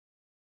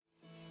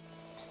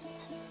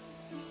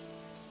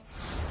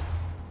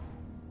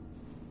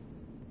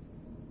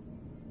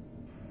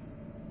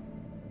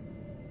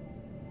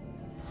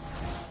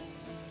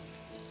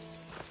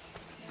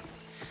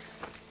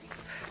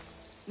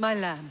My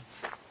lamb,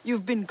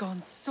 you've been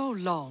gone so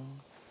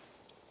long.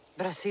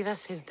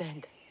 Brasidas is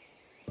dead.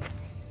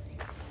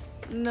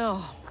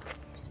 No.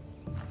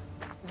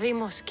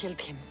 Deimos killed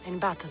him in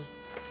battle.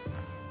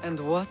 And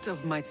what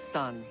of my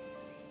son?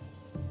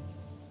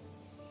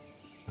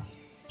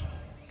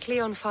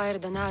 Cleon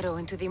fired an arrow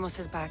into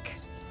Deimos's back.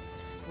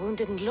 Wound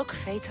didn't look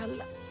fatal.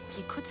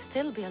 He could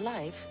still be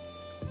alive.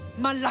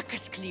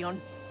 Malakas, Cleon.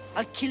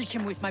 I'll kill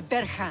him with my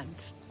bare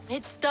hands.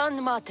 It's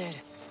done, Mater.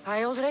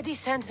 I already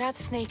sent that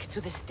snake to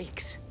the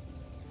Styx.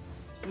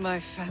 My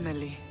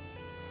family.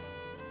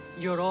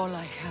 You're all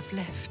I have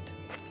left.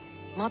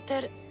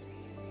 Mater,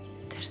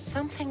 there's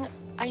something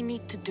I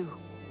need to do.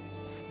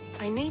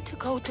 I need to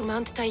go to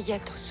Mount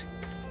Taygetos,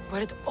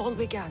 where it all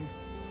began.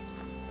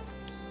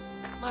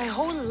 My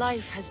whole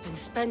life has been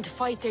spent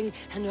fighting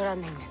and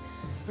running.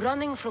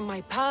 Running from my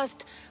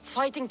past,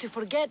 fighting to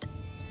forget.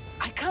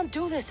 I can't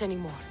do this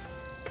anymore.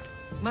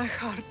 My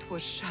heart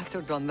was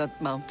shattered on that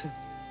mountain.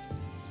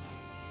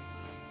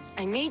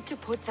 I need to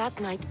put that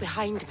night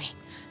behind me,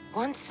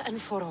 once and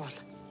for all.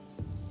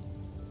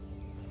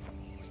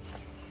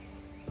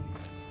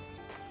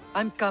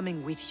 I'm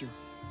coming with you.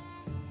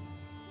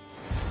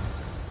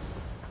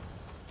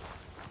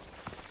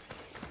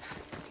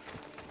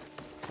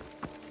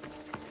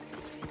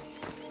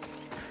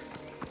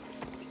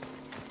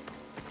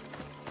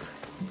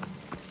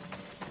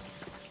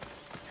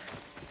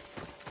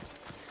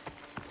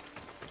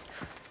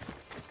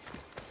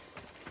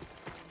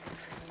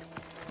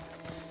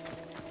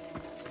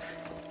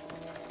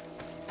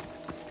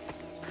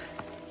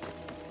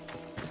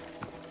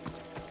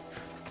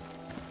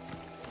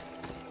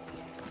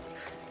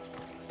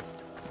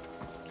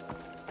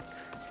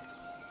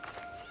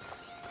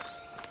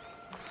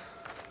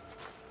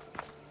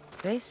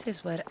 This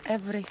is where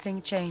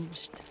everything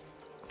changed.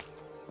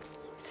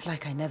 It's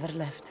like I never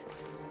left.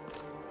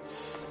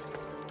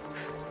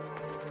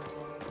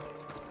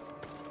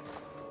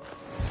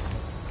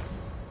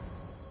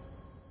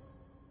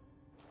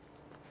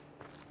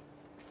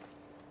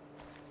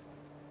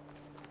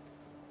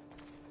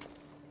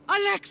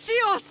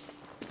 Alexios!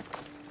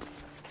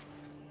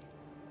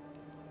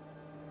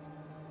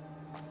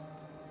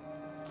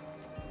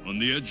 On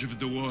the edge of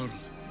the world,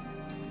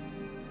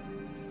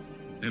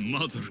 a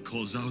mother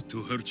calls out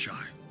to her child.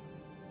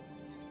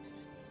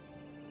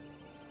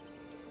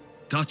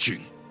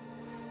 Touching.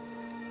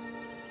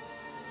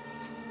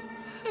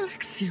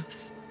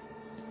 Alexios.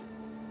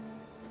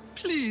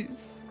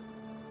 Please.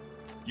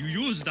 You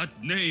use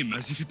that name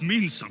as if it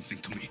means something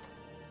to me.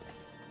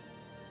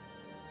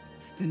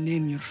 It's the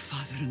name your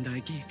father and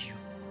I gave you.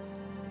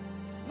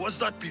 Was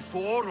that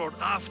before or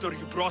after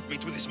you brought me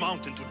to this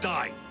mountain to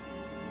die?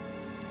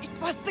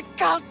 It was the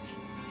cult!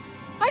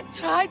 I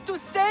tried to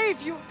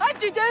save you! I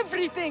did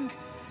everything!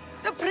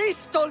 The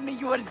priest told me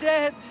you were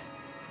dead!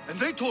 And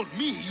they told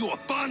me you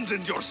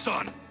abandoned your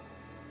son!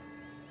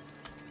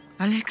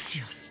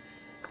 Alexios,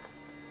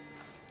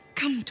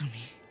 come to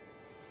me.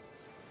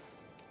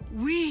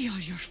 We are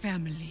your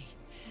family.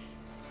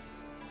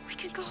 We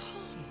can go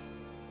home.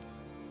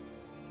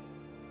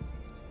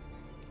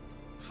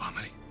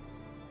 Family?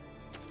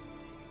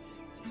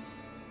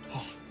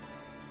 Home?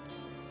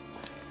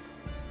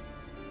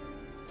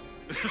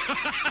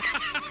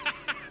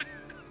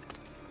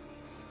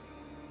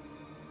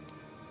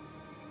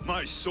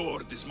 My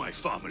sword is my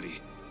family.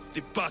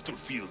 The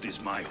battlefield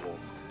is my home.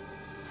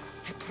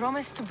 I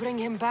promised to bring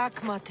him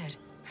back, Mater.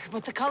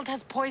 But the cult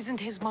has poisoned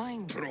his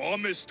mind.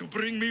 Promised to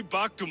bring me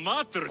back to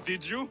Mater,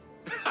 did you?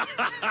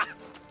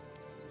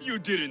 You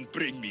didn't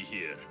bring me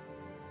here.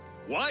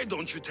 Why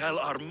don't you tell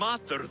our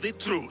Mater the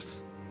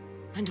truth?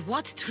 And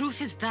what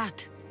truth is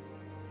that?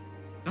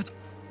 That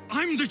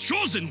I'm the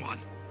chosen one.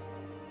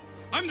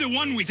 I'm the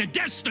one with a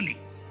destiny.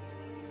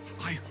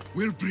 I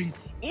will bring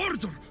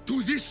order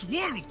to this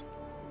world.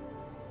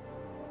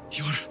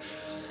 You're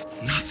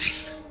nothing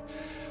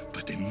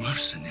but a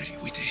mercenary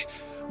with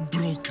a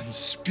broken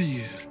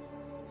spear.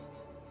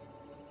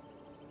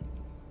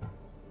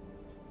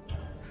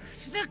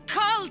 The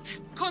cult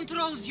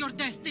controls your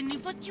destiny,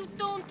 but you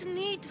don't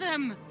need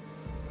them.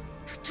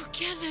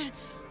 Together,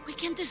 we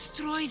can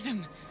destroy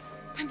them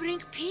and bring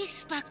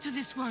peace back to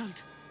this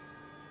world.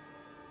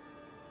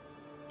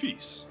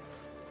 Peace?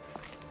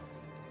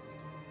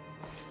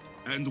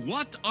 And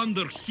what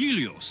under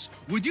Helios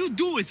would you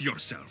do with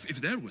yourself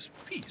if there was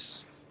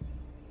peace?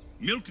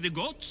 Milk the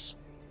goats?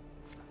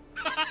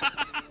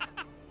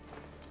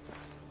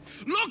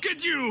 Look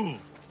at you!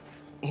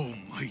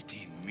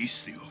 Almighty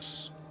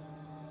Misthios.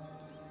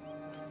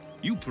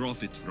 You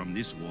profit from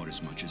this war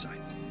as much as I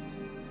do.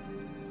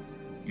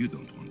 You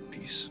don't want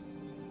peace.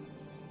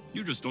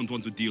 You just don't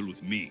want to deal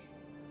with me.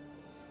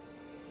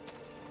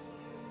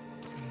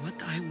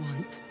 What I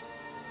want,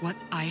 what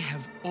I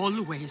have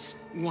always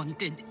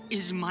wanted,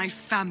 is my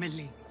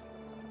family.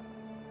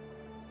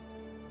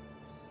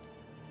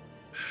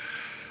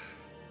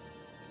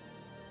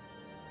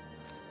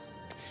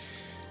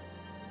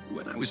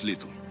 When I was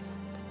little,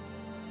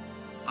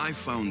 I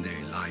found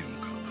a lion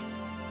cub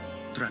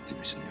trapped in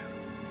a snare.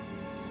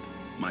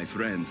 My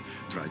friend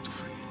tried to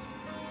free it.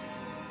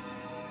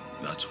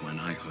 That's when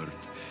I heard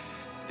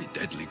the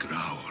deadly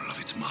growl of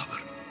its mother.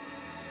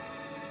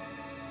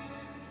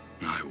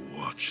 I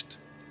watched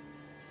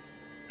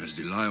as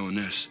the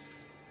lioness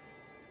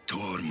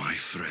tore my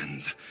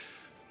friend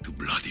to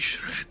bloody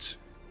shreds.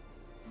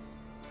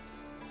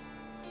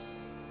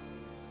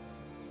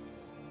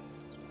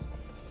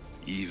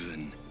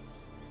 Even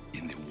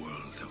in the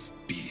world of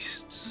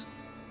beasts,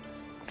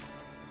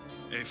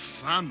 a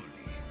family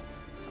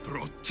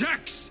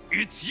protects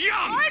its young!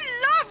 I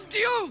loved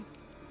you!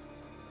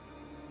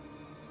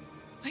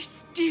 I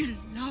still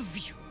love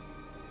you.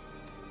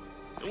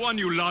 The one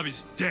you love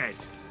is dead.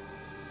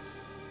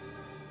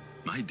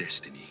 My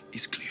destiny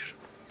is clear.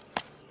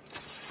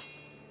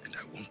 And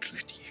I won't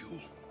let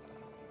you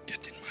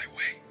get in my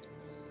way.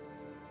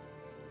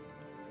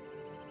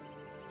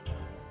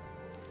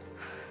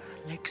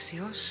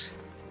 Alexios,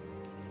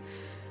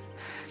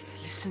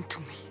 listen to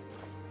me.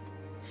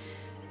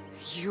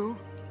 You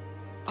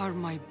are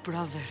my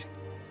brother.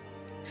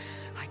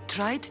 I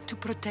tried to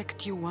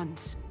protect you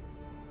once,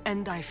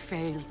 and I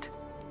failed.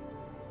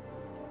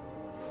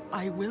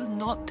 I will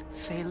not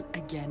fail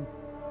again.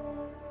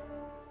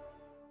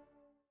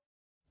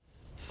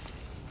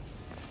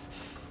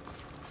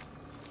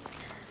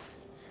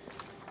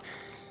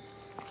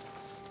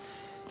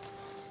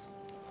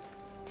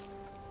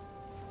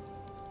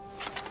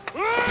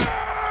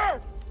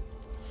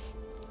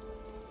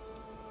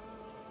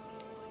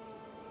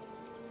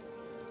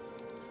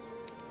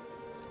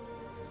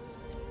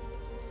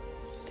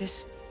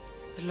 This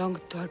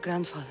belonged to our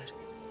grandfather.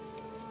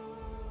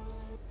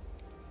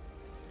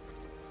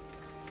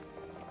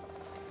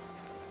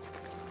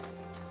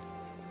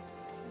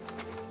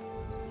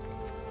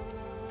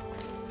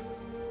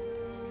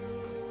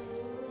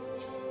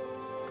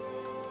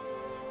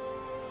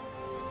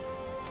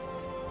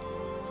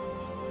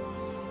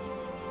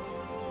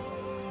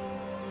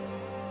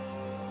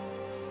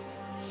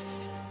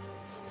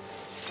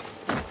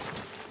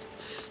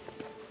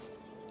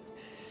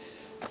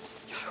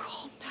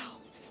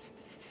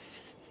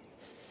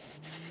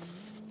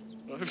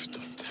 I've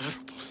done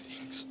terrible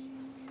things.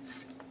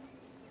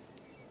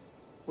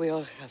 We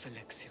all have,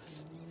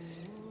 Alexios.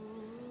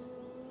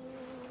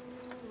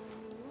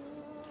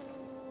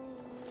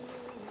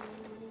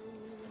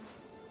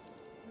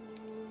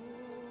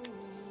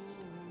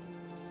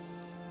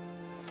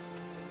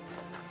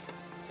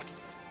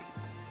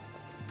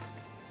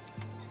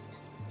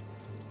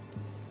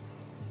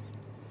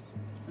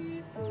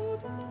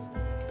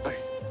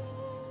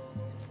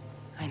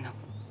 I know.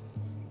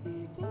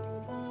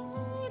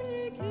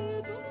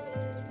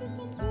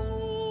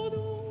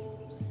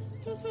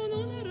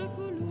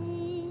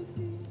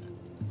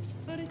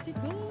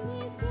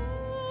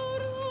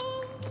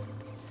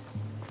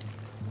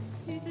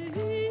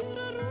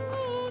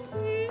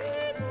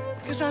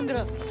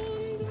 Cassandra!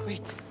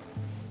 Wait.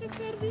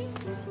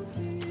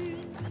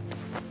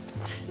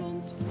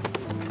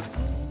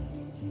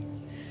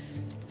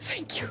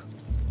 Thank you.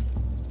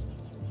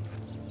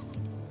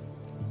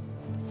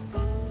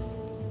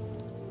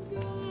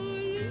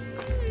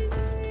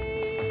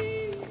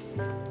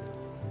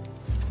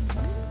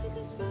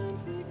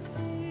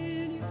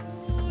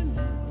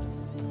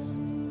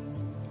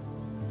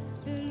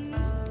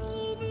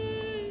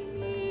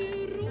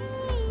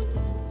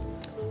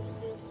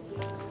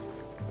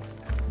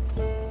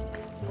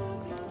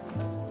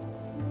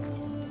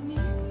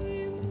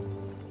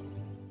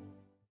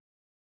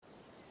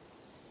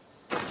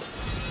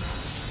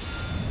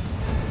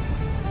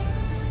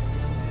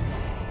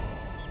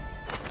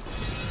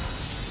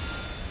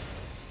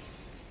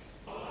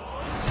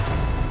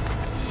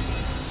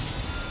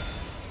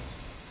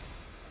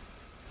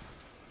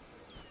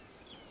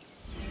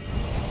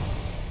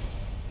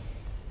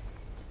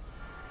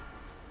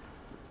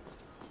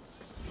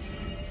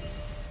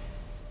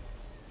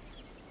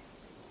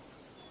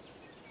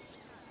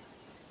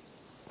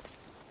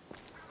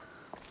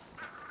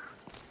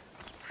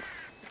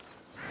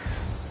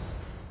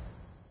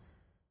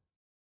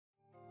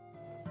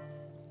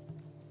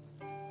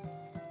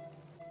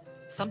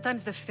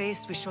 Sometimes the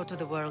face we show to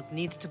the world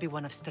needs to be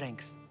one of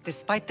strength,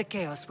 despite the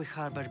chaos we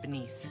harbor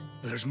beneath.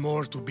 There's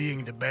more to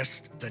being the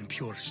best than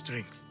pure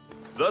strength.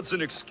 That's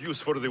an excuse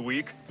for the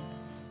weak.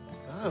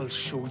 I'll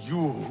show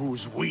you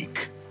who's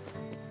weak.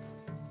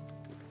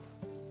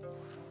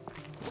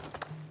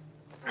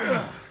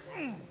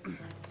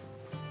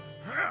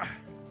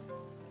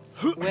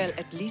 Well,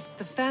 at least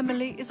the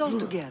family is all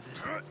together.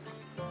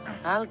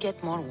 I'll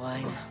get more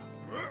wine.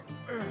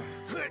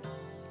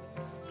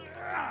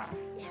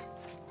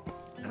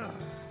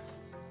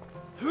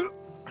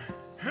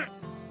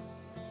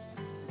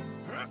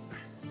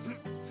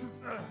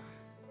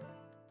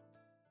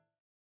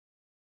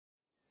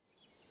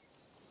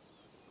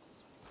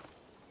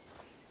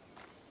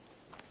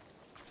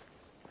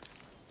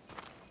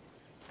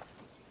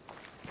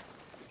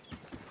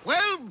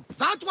 Well,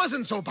 that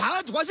wasn't so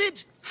bad, was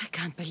it? I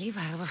can't believe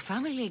I have a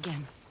family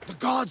again. The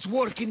gods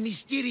work in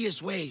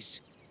mysterious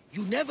ways.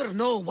 You never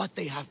know what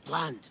they have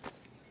planned.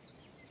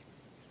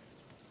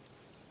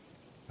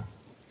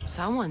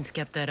 Someone's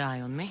kept their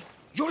eye on me.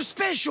 You're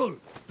special!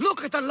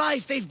 Look at the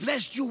life they've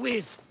blessed you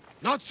with!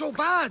 Not so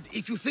bad,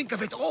 if you think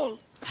of it all.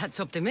 That's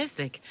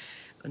optimistic,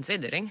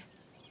 considering.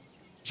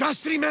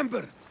 Just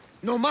remember,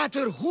 no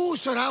matter who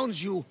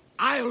surrounds you,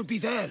 I'll be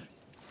there.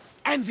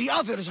 And the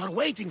others are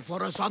waiting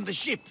for us on the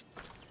ship.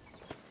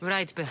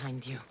 Right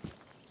behind you.